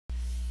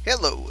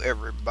Hello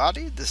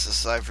everybody, this is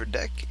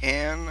Cypherdeck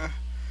and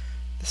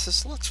this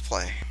is Let's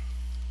Play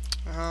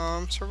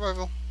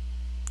Survival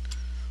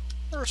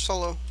or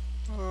Solo.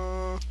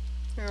 Uh,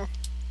 yeah,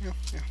 yeah.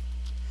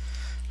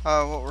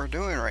 What we're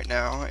doing right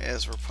now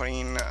is we're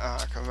putting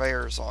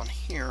conveyors on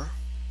here.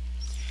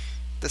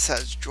 This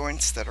has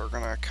joints that are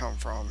going to come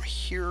from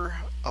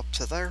here up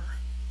to there,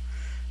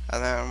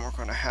 and then we're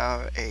going to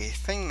have a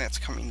thing that's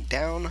coming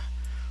down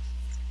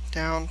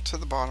to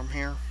the bottom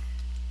here.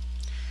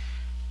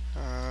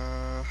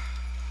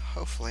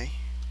 Hopefully.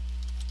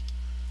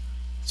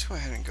 Let's go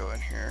ahead and go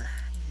in here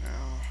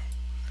now.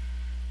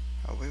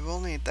 We will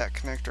need that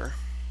connector.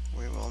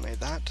 We will need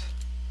that.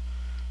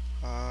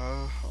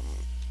 I'm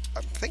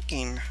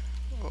thinking.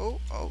 Don't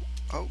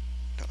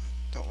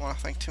want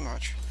to think too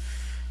much.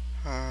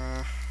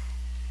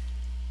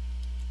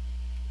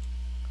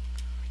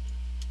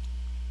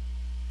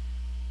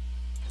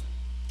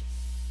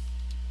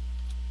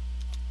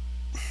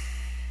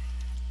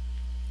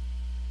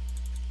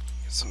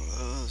 Get some of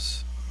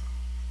those.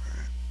 All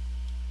right.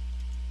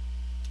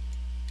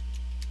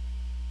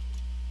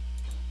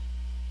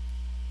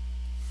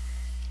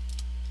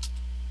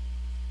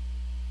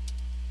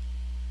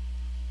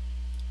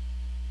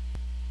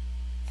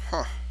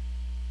 Huh.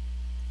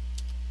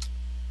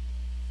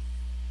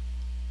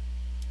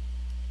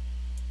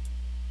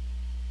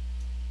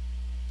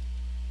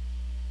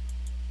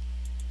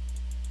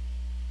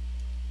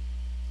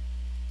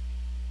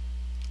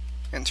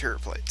 Interior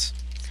plates.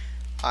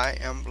 I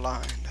am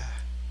blind.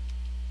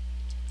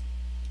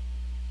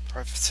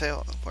 Private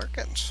sale. We're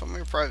getting so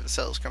many private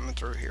sales coming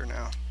through here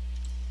now.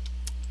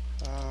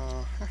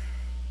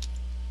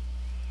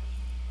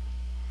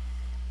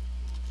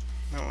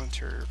 No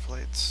interior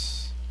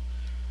plates.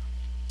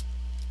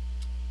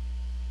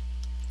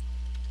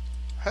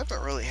 I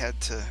haven't really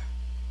had to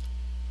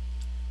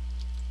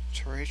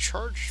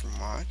recharge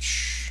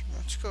much.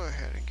 Let's go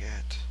ahead and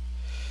get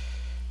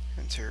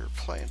interior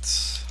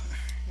plates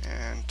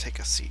and take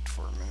a seat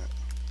for a minute.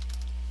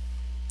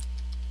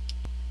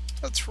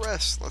 Let's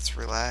rest, let's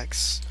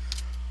relax.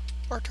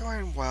 We're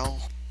doing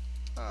well.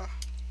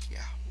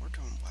 Yeah, we're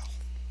doing well.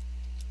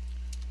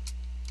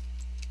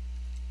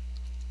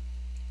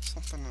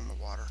 Something in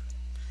the water.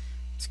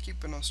 It's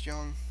keeping us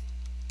young.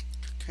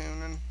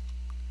 Cocooning.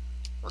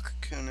 We're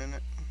cocooning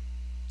it.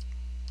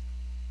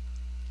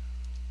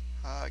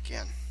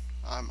 Again,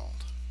 I'm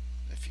old.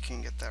 If you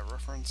can get that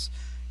reference,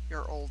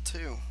 you're old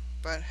too.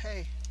 But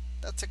hey,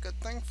 that's a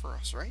good thing for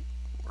us, right?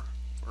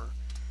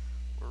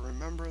 We're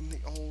remembering the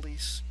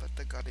oldies, but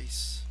the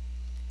goodies.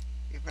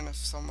 Even if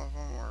some of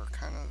them were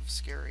kind of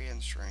scary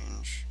and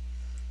strange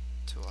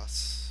to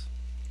us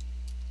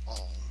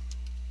all.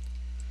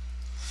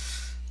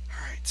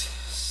 Alright,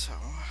 so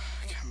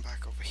come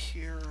back over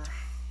here.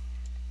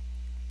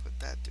 Put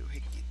that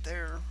doohickey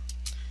there.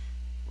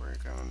 We're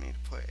gonna need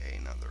to put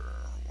another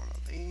one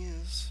of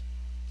these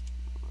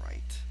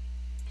right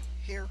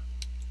here.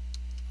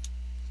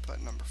 Put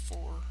number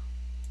 4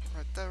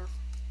 right there.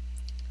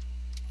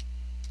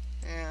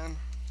 And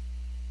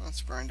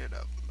let's grind it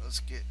up. Let's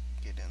get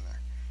in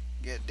there.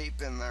 Get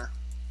deep in there.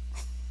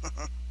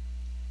 At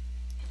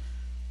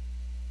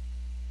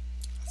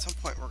some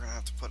point we're gonna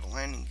have to put a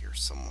landing gear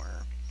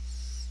somewhere.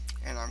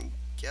 And I'm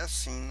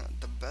guessing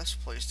the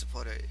best place to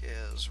put it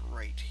is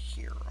right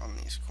here on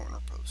these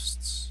corner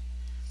posts.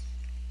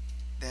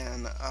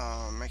 Then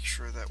make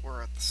sure that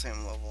we're at the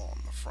same level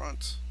on the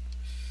front.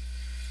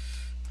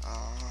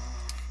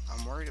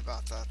 I'm worried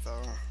about that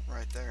though,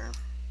 right there.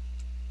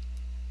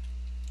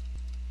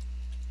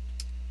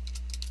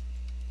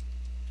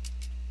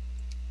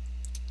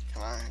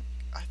 Can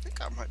I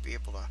think I might be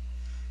able to,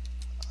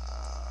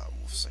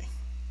 we'll see.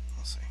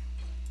 We'll see.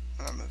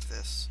 I'm gonna move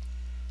this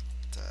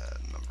to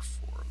number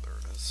 4, there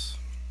it is.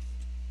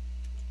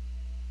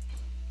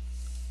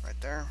 Right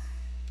there.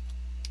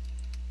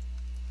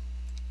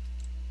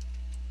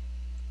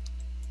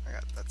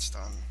 That's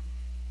done.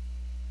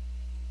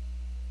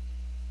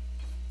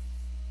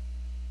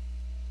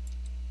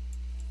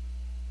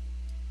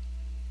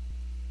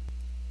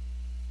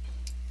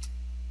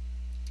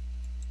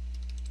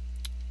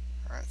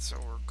 Alright, so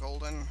we're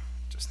golden.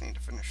 Just need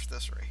to finish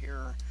this right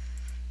here.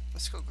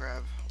 Let's go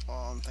grab,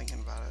 while I'm thinking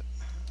about it,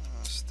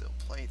 steel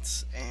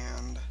plates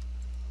and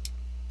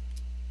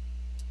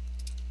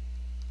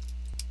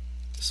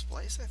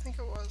displays, I think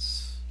it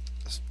was.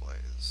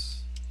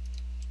 Displays.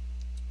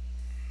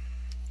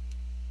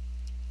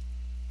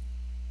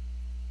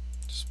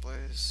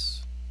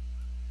 Displays.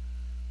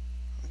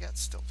 We got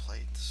steel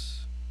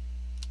plates.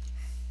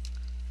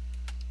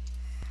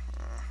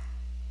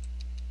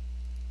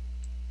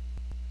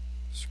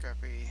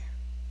 Scrappy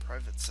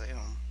private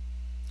sale.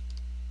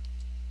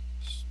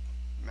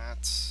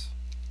 Mats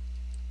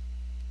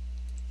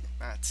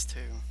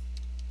too.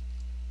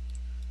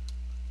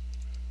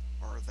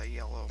 Or the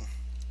yellow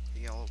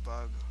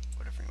bug,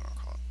 whatever you want to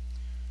call it.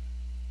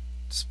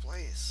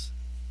 Displays.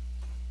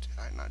 Did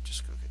I not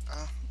just go get,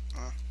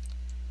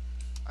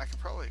 I can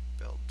probably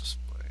build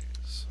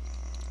displays.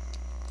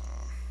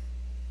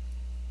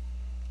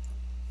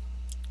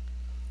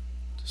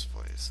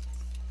 Displays. sideways.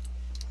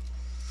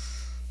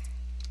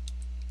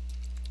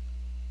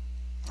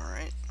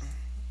 Alright.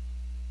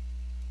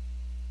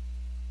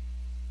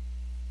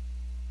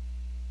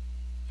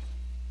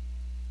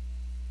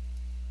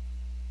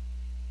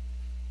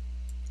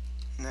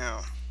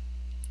 Now,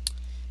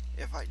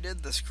 if I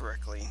did this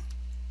correctly,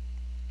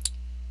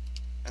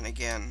 and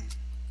again,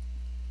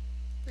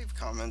 leave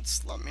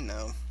comments, let me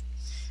know.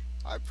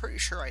 I'm pretty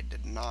sure I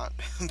did not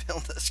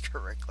build this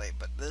correctly,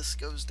 but this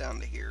goes down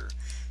to here,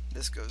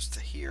 this goes to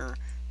here,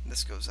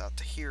 this goes out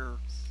to here.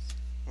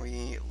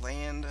 We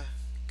land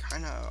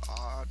kind of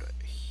odd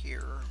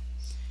here,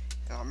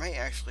 and I may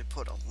actually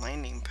put a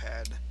landing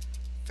pad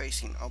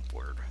facing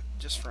upward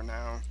just for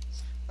now.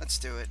 Let's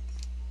do it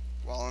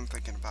while I'm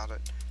thinking about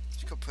it.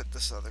 Let's go put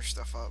this other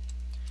stuff up.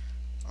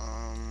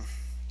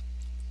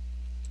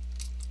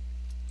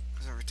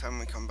 Because every time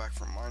we come back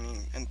from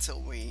mining,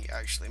 until we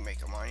actually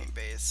make a mining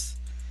base,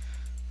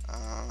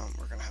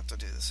 we're gonna have to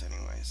do this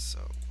anyways. So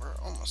we're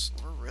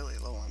really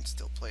low on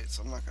steel plates.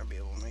 I'm not gonna be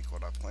able to make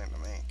what I plan to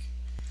make.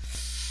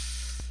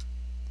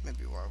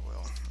 Maybe I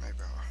will.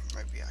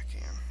 Maybe I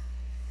can.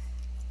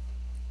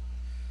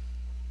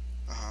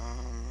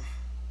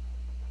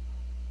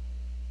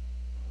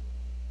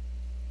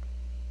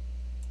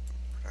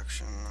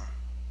 Production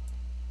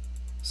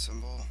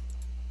symbol.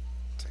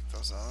 Take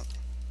those out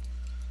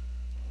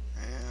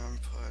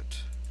and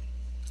put.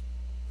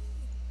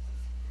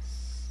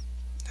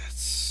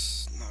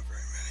 That's not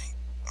very many.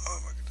 Oh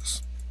my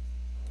goodness.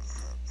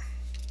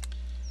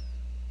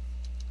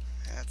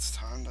 It's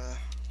time to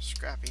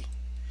scrappy.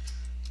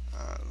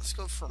 Let's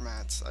go for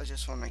mats. I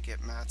just want to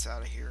get mats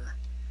out of here.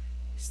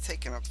 He's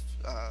taking up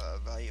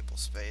valuable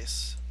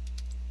space.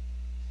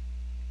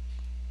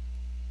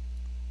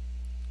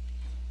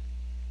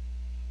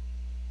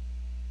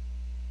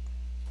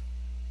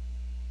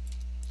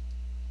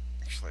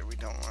 Actually, we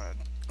don't want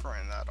to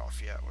grind that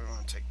off yet. We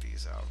want to take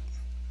these out.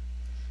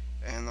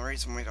 And the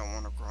reason we don't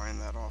want to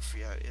grind that off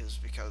yet is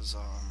because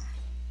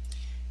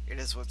it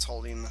is what's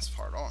holding this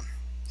part on.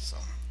 So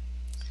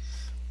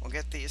we'll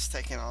get these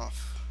taken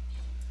off.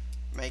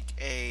 Make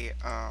a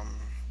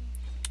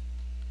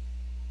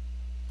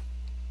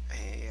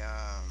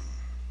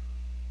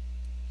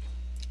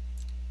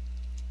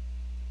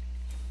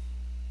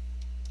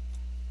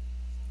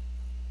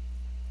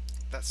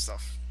that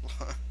stuff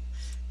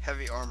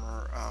heavy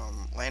armor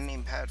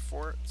landing pad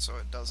for it so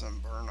it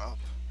doesn't burn up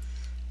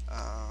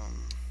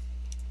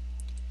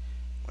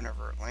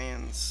whenever it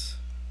lands.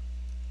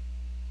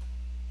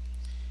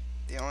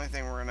 The only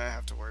thing we're gonna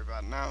have to worry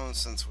about now,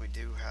 since we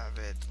do have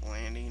it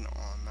landing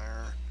on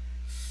there,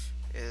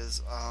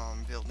 is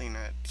building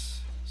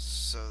it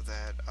so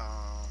that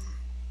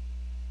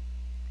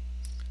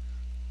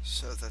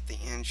the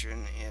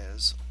engine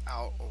is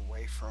out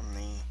away from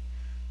the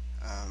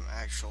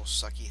actual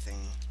sucky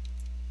thingy.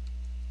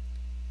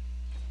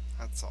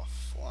 That's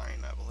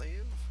offline, I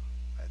believe.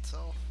 By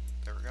itself.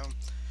 There we go.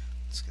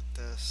 Let's get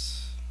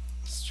this.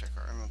 Let's check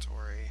our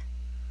inventory.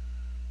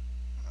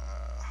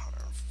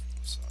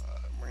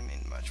 We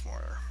need much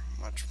more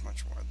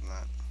than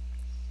that.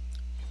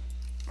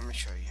 Let me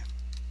show you.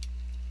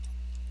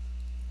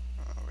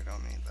 We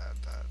don't need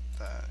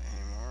that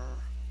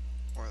anymore,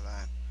 or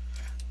that.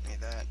 Need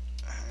that,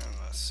 and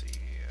let's see.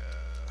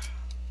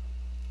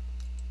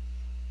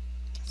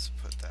 Let's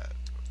put that.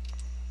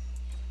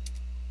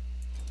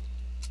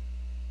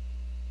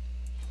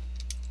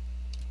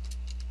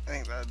 I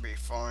think that'd be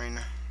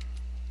fine.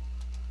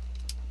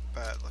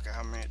 But look at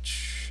how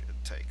much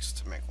it takes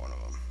to make one of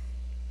them.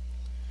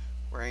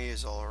 We're gonna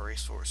use all our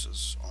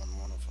resources on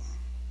one of them.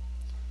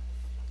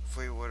 If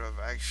we would have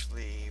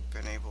actually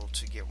been able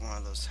to get one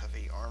of those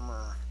heavy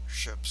armor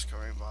ships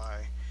going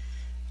by,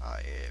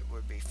 it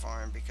would be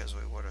fine because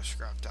we would have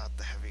scrapped out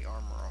the heavy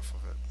armor off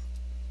of it.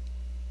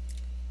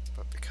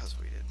 But because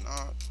we did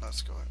not,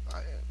 let's go.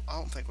 I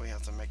don't think we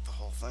have to make the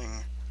whole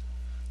thing.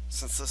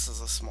 Since this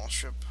is a small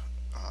ship,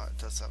 it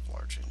does have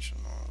large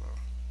engine on it though.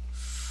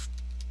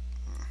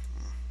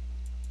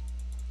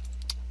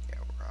 Yeah,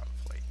 we're out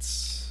of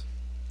plates.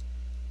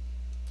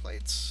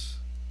 Plates,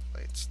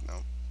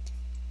 nope.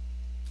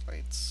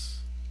 Plates.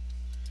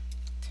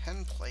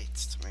 10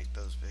 plates to make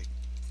those big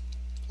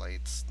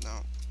plates,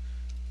 no.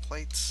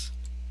 Plates.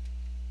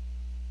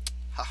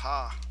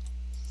 Haha.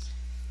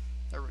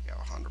 There we go,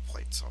 100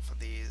 plates off of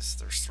these.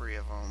 There's 3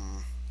 of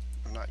them.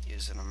 I'm not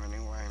using them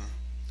anyway.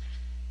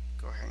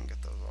 Go ahead and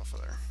get those off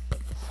of there.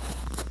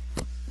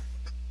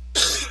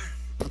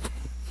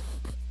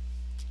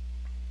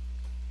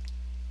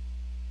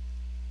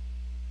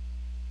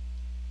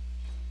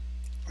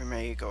 We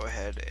may go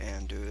ahead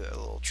and do a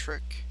little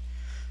trick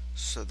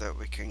so that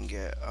we can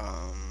get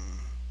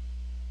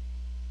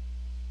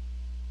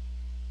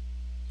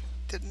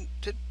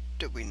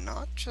did we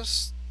not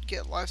just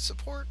get life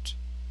support?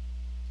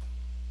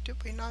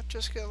 Did we not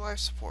just get life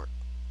support?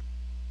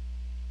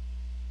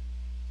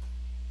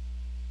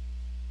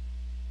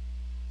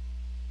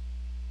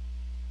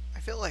 I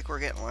feel like we're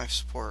getting life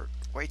support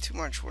way too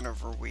much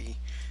whenever we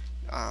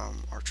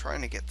are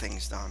trying to get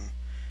things done.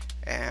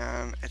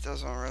 and it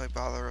doesn't really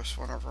bother us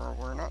whenever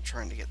we're not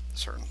trying to get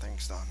certain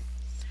things done.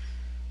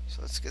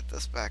 So let's get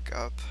this back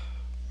up.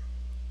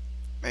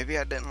 Maybe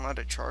I didn't let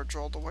it charge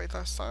all the way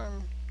last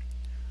time.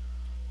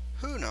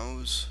 Who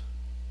knows?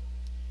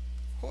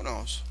 Who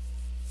knows?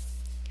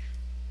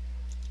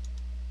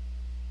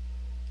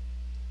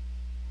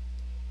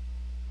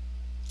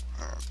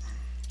 Alright.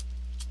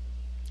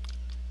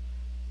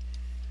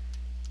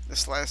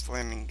 This last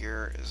landing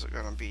gear is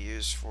going to be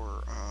used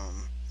for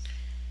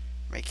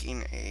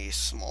making a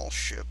small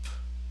ship.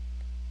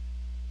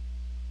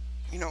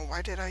 You know,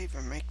 why did I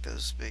even make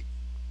those big?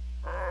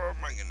 Oh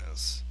my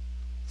goodness.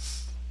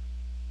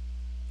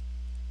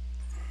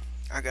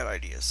 I got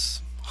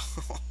ideas.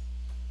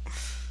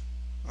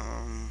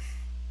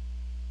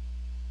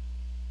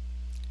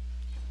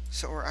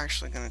 So we're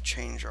actually going to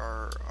change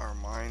our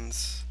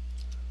minds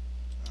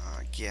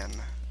again,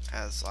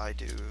 as I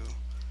do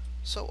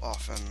so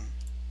often.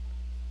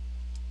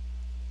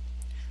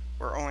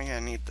 We're only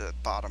going to need the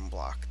bottom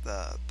block,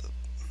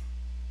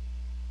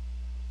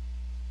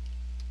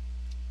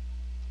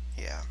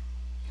 yeah.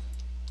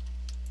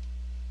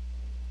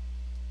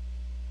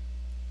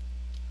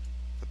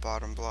 The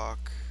bottom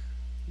block,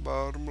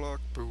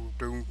 boom,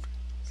 boom.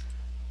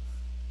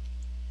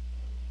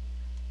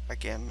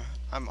 Again,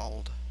 I'm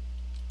old.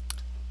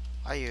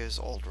 I use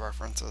old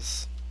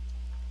references.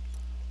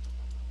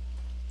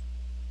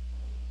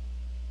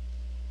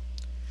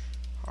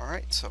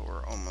 Alright, so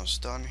we're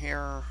almost done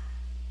here.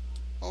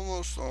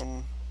 Almost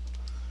done.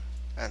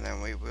 And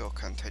then we will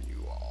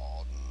continue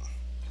on.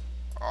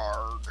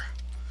 Arg.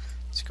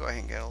 Let's go ahead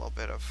and get a little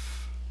bit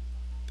of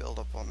build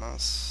up on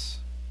this.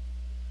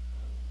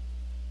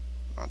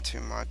 Not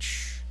too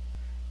much.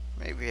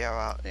 Maybe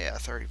about, yeah,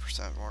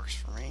 30% works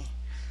for me.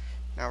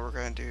 Now we're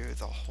going to do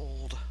the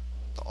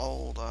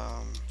old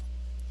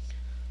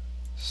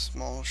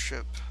small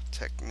ship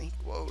technique.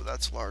 Whoa,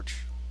 that's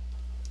large.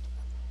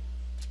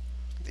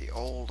 The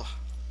old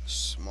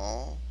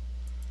small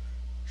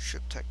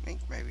ship technique.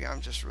 Maybe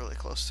I'm just really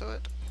close to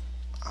it.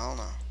 I don't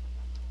know.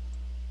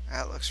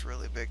 That looks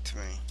really big to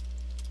me.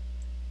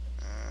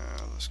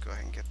 Let's go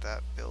ahead and get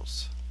that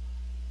built.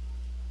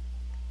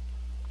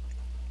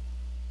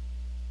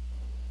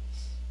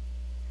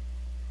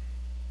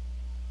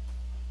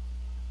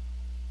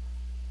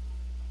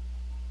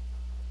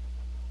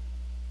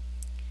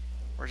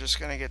 We're just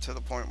going to get to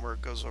the point where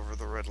it goes over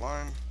the red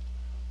line.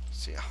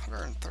 See,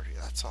 130,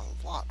 that's a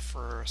lot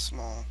for a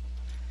small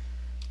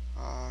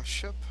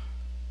ship.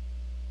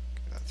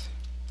 Okay, that's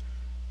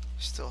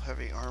still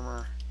heavy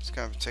armor. It's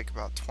going to take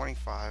about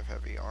 25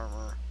 heavy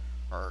armor,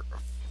 or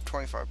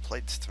 25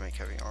 plates to make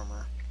heavy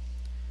armor.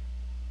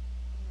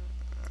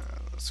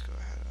 Let's go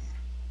ahead and...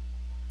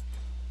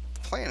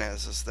 The plan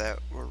is that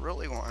we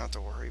really won't have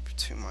to worry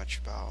too much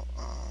about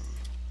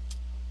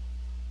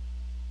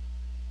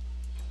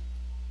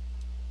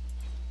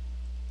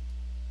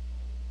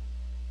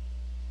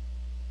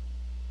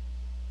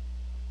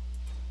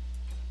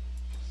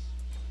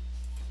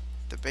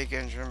the big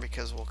engine,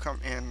 because we'll come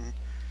in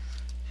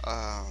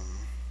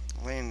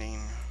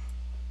landing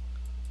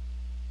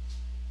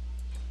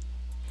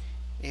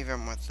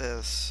even with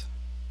this,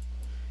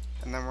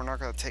 and then we're not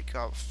going to take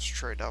off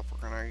straight up,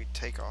 we're going to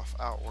take off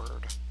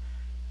outward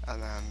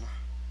and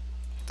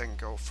then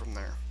go from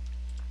there.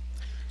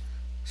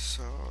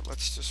 So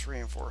let's just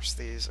reinforce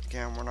these.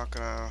 Again, we're not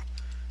going to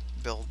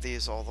build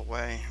these all the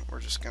way,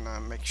 we're just going to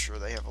make sure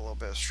they have a little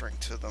bit of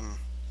strength to them.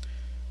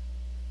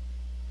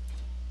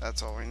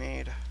 That's all we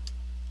need.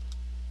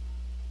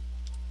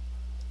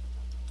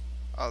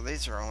 Oh,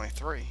 these are only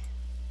 3.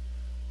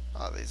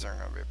 Oh, these aren't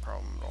going to be a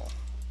problem at all.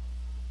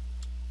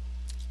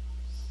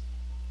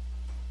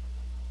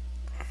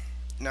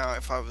 Now,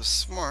 if I was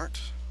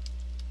smart,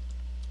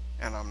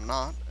 and I'm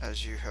not,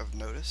 as you have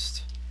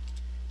noticed,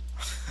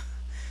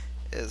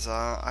 is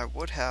I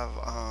would have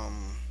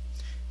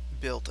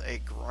built a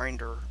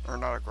grinder, or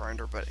not a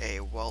grinder, but a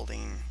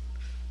welding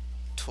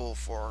tool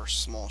for our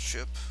small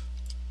ship.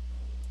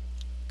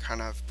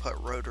 Kind of put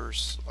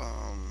rotors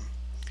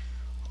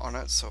on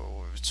it so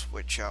it would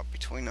switch out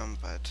between them,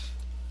 but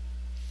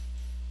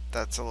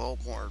that's a little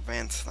more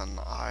advanced than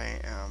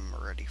I am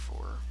ready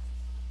for.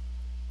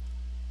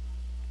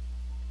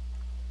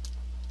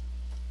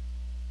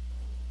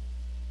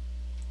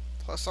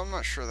 Plus, I'm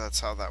not sure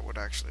that's how that would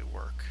actually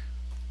work.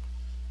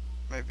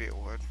 Maybe it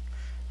would.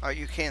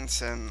 You can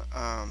send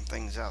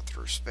things out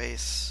through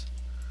space.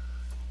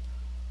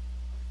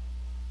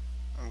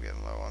 I'm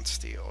getting low on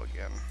steel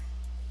again.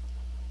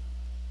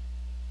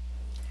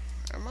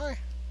 Am I?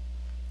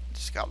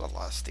 Just got a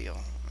lot of steel.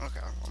 Okay,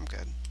 I'm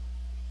good.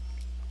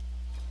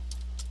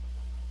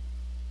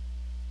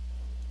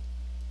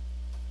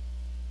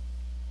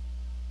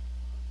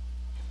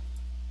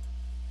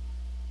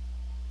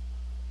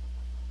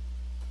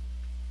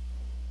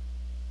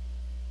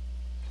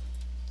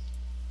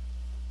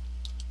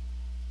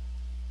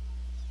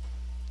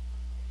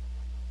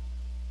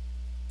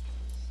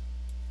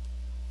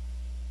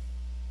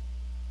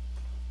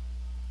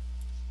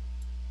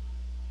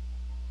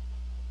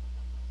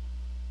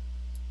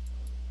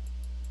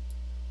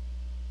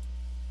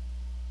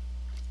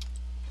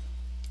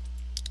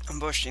 I'm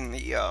pushing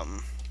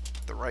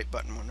the right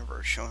button whenever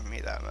it's showing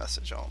me that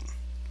message. I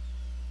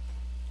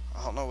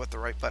don't know what the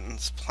right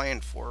button's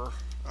planned for.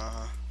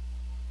 Oh,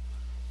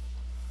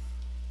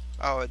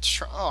 oh,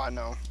 I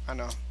know.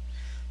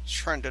 It's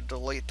trying to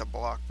delete the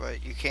block,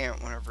 but you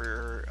can't whenever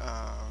you're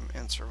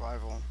in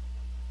survival.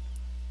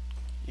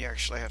 You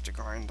actually have to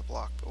grind the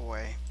block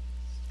away.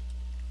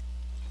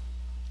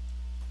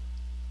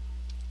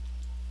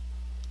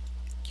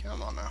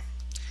 Come on now.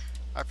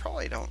 I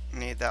probably don't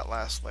need that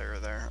last layer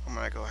there. I'm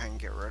going to go ahead and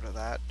get rid of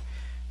that.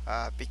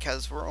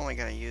 Because we're only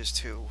going to use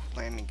 2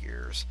 landing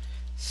gears.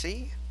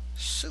 See?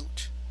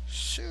 Suit.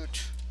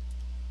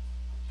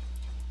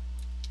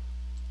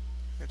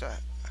 Look at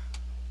that.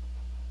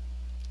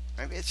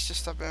 Maybe it's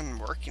just I've been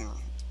working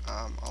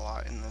a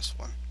lot in this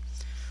one.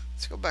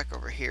 Let's go back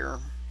over here.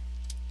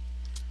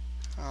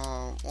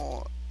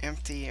 We'll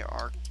empty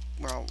our,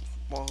 well,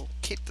 we'll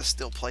keep the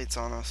steel plates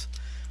on us,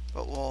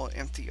 but we'll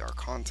empty our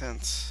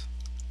contents.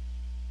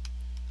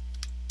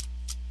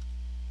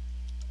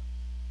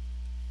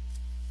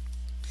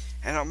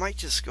 And I might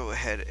just go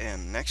ahead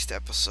and next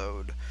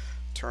episode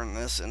turn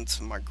this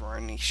into my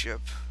grinding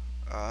ship,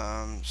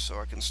 so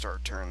I can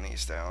start turning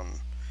these down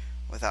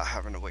without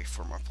having to wait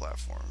for my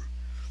platform.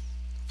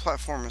 The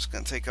platform is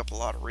going to take up a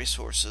lot of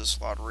resources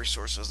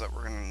that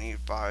we're going to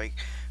need by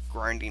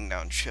grinding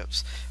down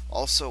ships.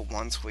 Also,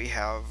 once we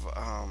have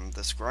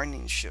this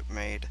grinding ship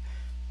made,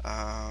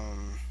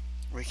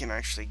 we can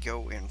actually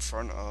go in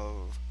front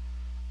of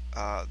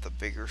the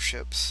bigger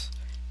ships,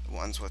 the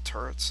ones with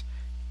turrets,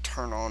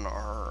 turn on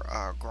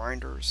our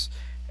grinders,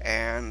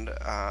 and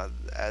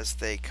as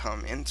they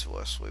come into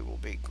us, we will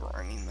be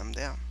grinding them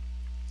down.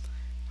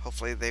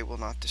 Hopefully they will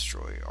not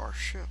destroy our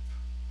ship.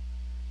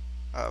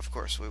 Of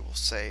course we will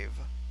save.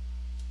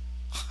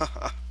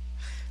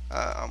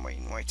 I'm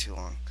waiting way too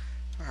long.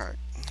 Alright,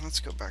 let's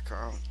go back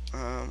around.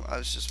 I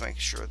was just making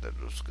sure that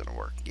it was gonna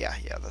work. Yeah,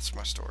 that's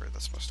my story.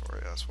 That's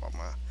what I'm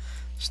gonna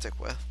stick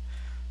with.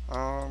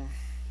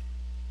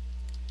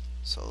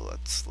 So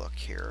let's look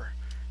here.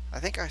 I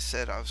think I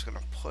said I was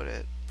gonna put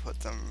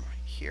them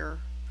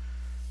here.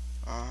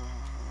 I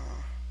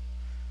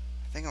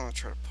think I'm gonna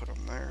try to put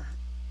them there.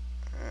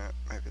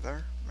 Maybe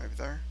there,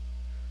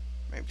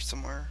 maybe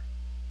somewhere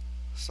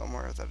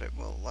that it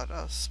will let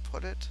us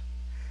put it.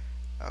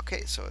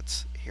 Okay, so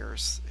it's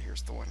here's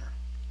the winner.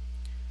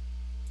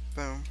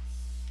 Boom.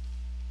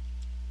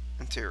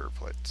 Interior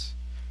plates.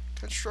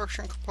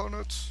 Construction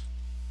components.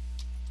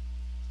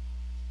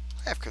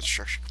 I have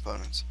construction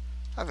components.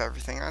 I have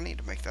everything I need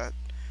to make that.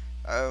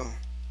 Oh,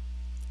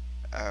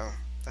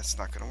 that's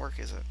not gonna work,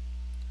 is it?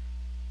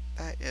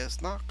 That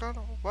is not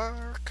gonna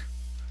work.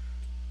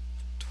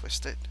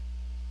 Twist it.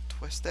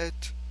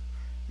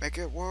 Make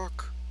it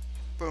work.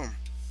 Boom.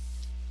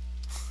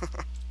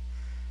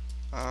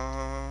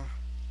 Oh,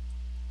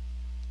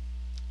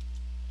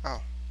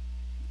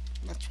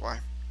 that's why.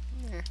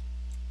 Yeah.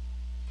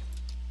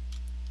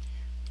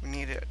 We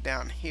need it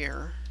down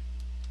here.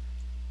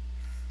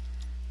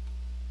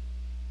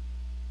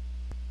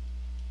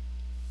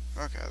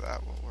 Okay,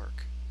 that will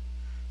work.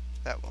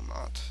 That will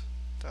not.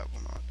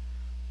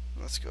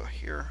 Let's go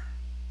here.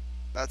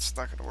 That's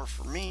not gonna work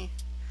for me.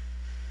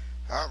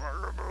 Oh my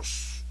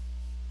goodness.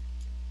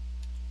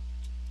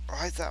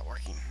 Why is that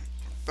working?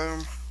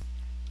 Boom.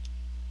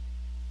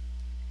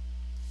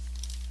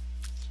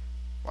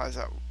 Why is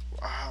that?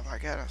 Oh my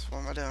goodness. What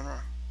am I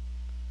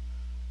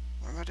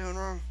doing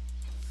wrong?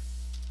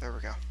 There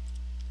we go.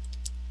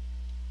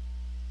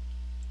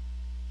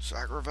 So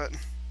aggravating.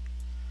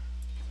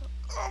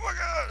 Oh my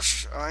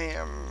gosh.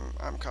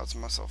 I'm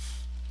causing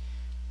myself.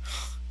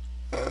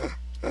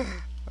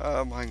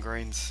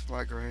 Migraines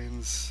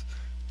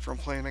from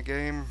playing a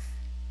game.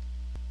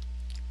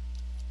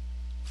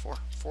 4.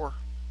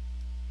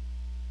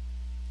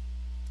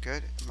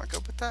 Good. Am I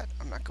good with that?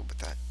 I'm not good with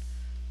that.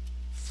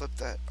 Flip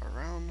that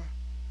around.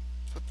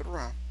 Flip it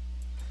around.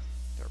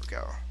 There we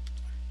go.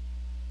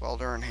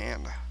 Welder in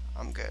hand.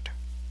 I'm good.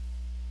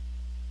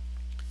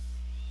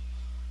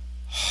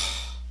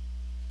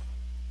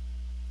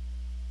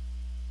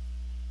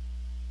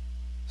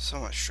 So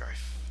much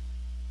strife.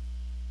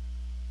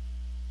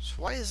 So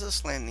why is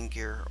this landing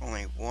gear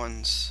only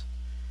once?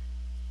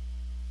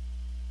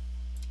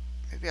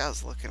 Maybe I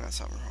was looking at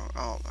something wrong.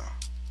 I don't know.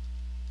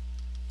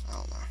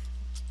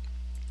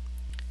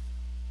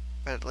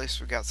 But at least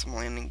we got some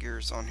landing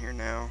gears on here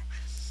now,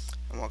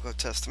 and we'll go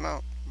test them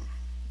out.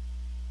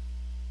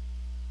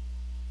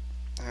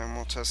 And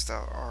we'll test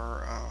out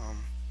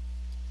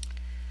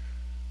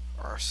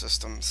our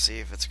system, see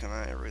if it's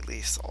gonna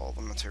release all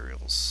the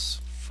materials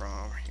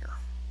from here.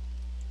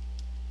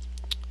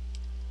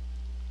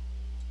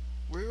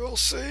 We will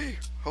see.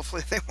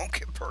 Hopefully they won't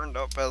get burned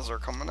up as they're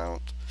coming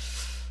out.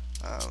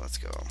 Let's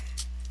go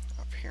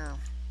up here.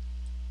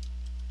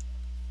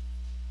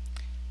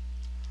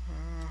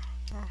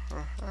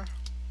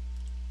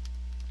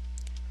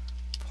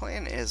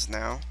 Plan is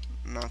now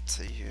not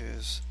to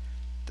use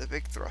the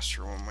big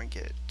thruster when we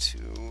get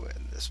to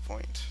this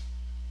point.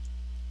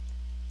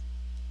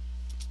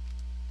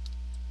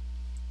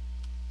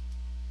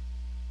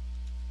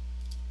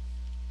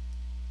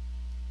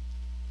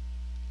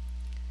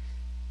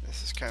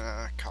 This is kind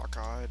of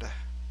cockeyed.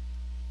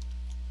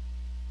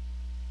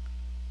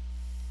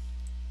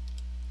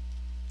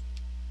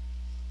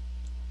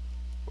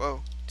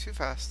 Whoa, too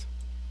fast.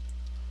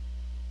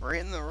 We're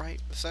in the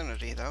right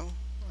vicinity, though.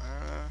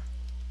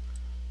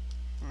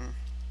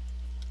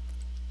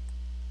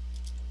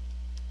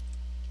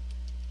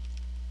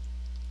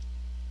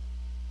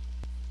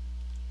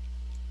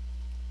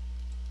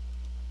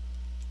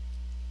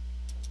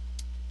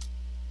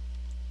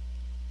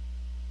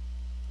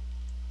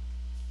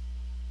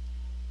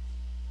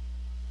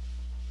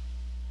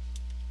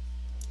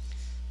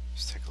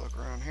 Let's take a look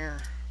around here.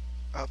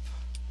 Up.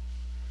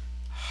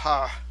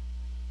 Ha!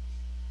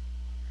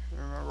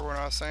 Remember when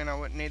I was saying I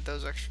wouldn't need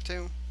those extra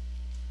two?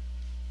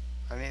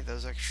 I need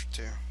those extra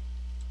two.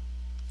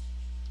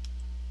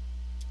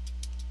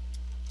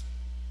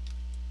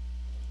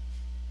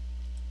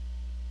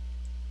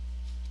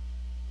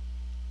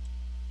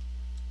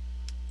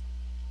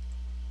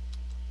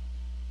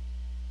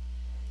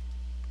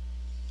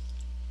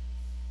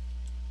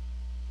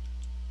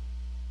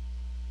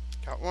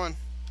 Got one.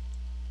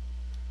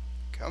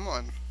 Come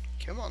on.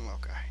 Come on, little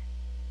guy.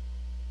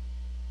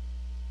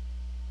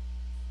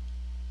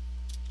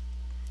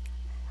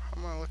 How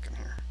am I looking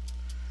here?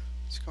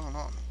 What's going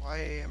on? Why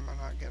am I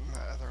not getting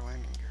that other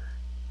landing gear?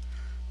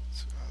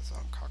 It's because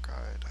I'm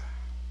cockeyed.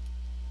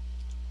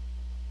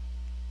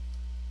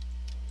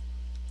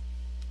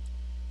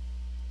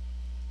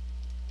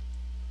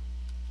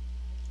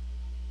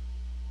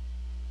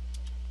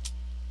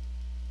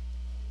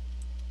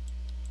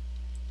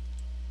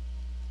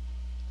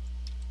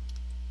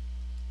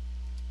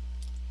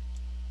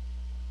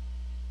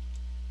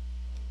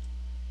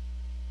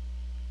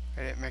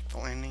 I didn't make the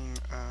landing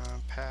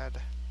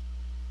pad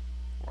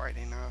wide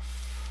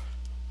enough.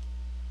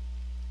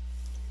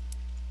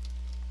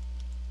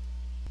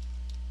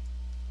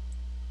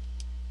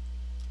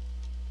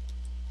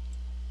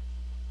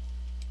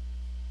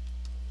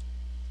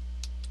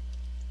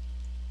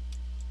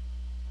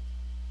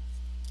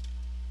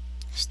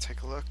 Just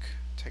take a look.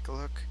 Take a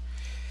look.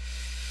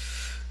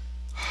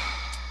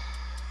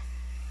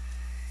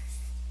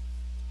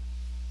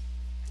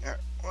 Alright,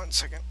 1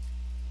 second.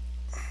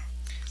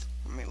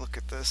 Let me look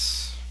at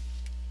this.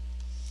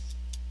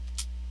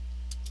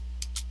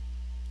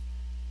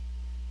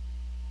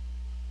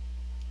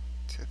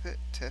 Tip it,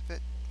 tip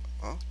it.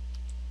 Oh,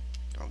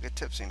 don't get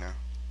tipsy now.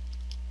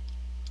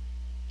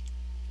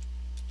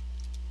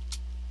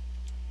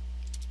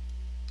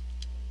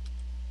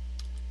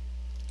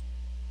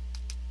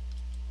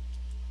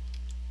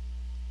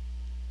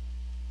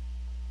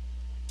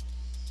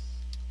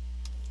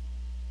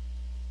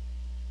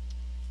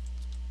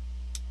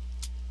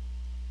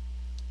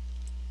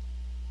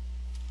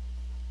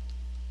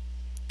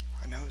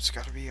 I know it's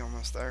got to be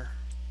almost there.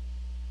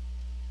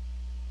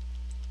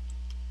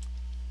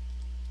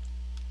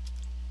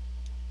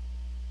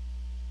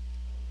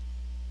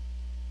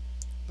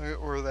 Look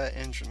at where that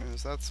engine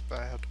is. That's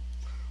bad.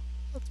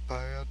 That's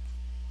bad.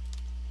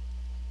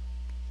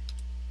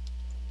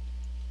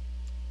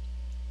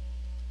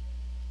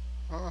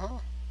 I'm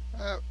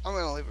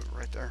gonna leave it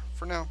right there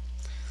for now.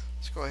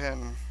 Let's go ahead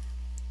and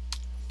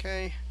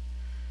okay.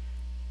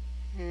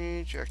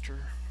 Ejector.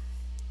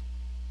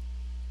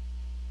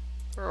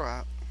 Throw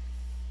out.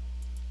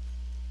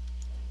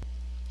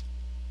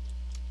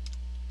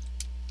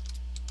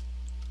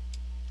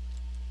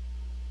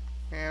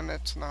 And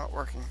it's not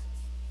working.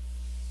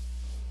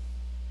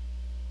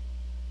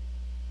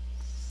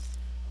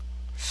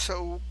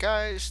 So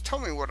guys, tell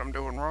me what I'm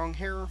doing wrong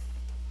here.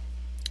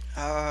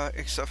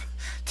 Except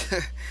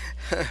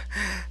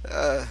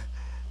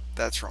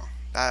that's wrong.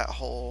 That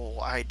whole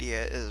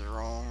idea is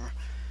wrong.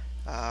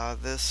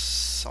 This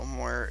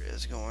somewhere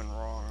is going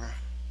wrong.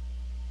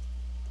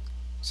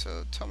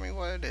 So tell me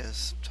what it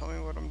is. Tell me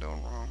what I'm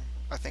doing wrong.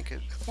 I think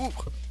it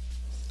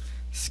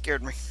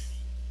scared me.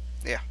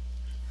 Yeah.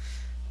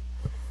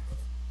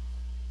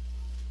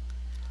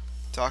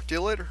 Talk to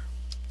you later.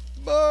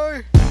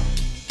 Bye.